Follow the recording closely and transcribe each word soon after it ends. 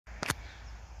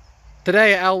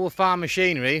Today at Ellwood Farm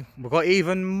Machinery, we've got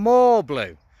even more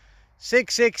blue.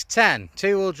 6610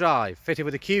 two-wheel drive, fitted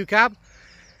with a Q cab.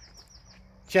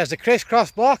 She has the crisscross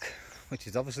block, which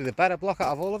is obviously the better block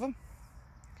out of all of them.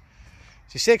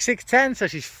 She's 6610, so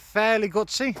she's fairly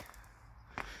gutsy.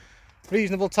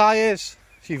 Reasonable tyres.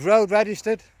 She's road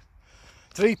registered.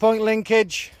 3-point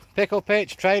linkage, pickle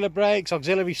pitch, trailer brakes,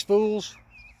 auxiliary spools.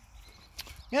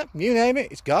 Yep, you name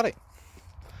it, it's got it.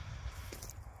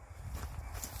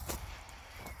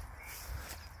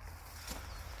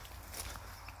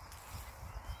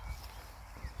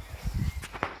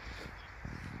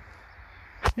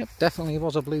 Yep, definitely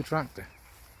was a blue tractor.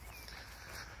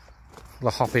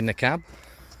 We'll hop in the cab.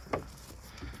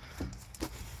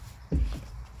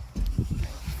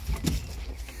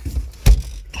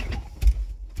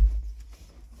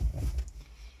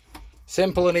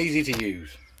 Simple and easy to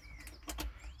use.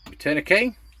 You turn a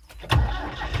key, which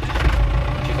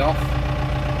is off.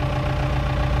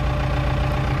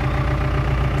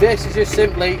 This is just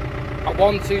simply a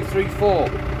 1, 2, 3, 4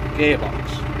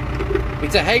 gearbox.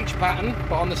 It's a H pattern,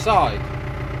 but on the side.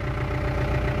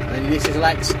 And then this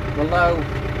selects the low,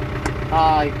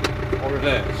 high, or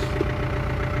reverse.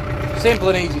 Simple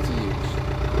and easy to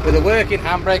use. With a working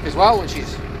handbrake as well, which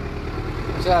is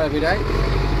there every day.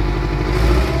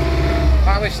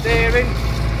 Power steering.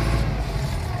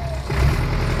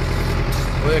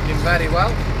 Working very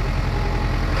well.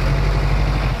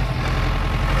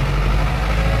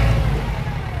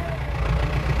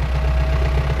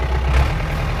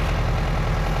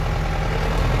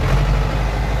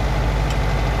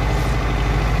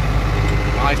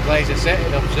 Nice place to sit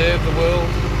and observe the world.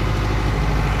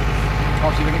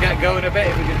 Obviously we can get going a bit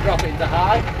if we can drop it into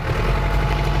high.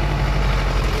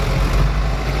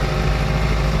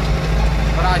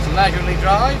 A nice leisurely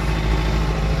drive.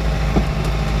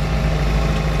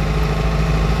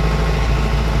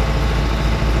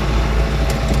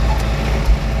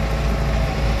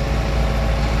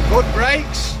 Good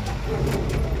brakes.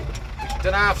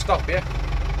 Don't half stop here.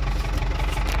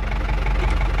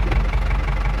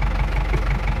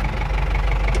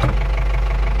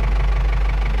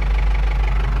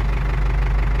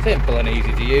 Simple and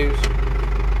easy to use.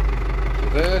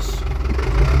 Reverse.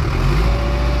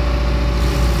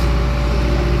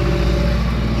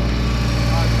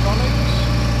 Hydraulics.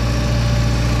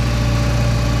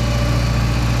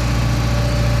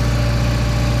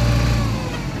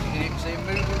 You can even see it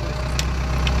moving.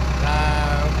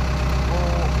 Now,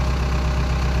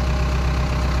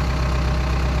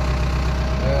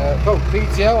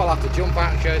 PTO. I'll have to jump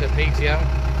out and show you the PTO.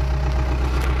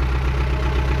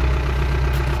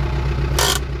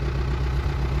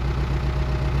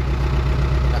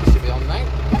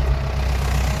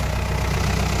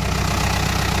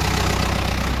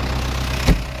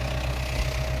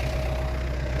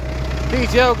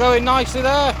 PTO going nicely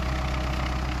there,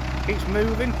 keeps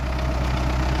moving.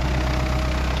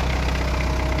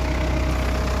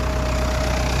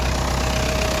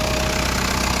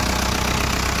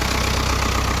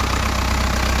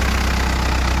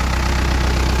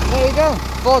 There you go,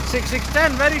 Ford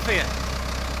 6610 ready for you.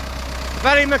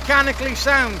 Very mechanically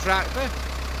sound tractor.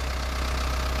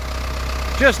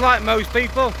 Just like most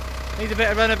people, needs a bit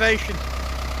of renovation.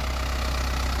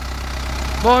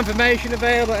 More information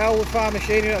available at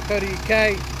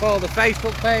ellwoodfarmmachinery.co.uk. Follow the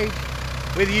Facebook page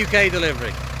with UK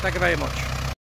delivery. Thank you very much.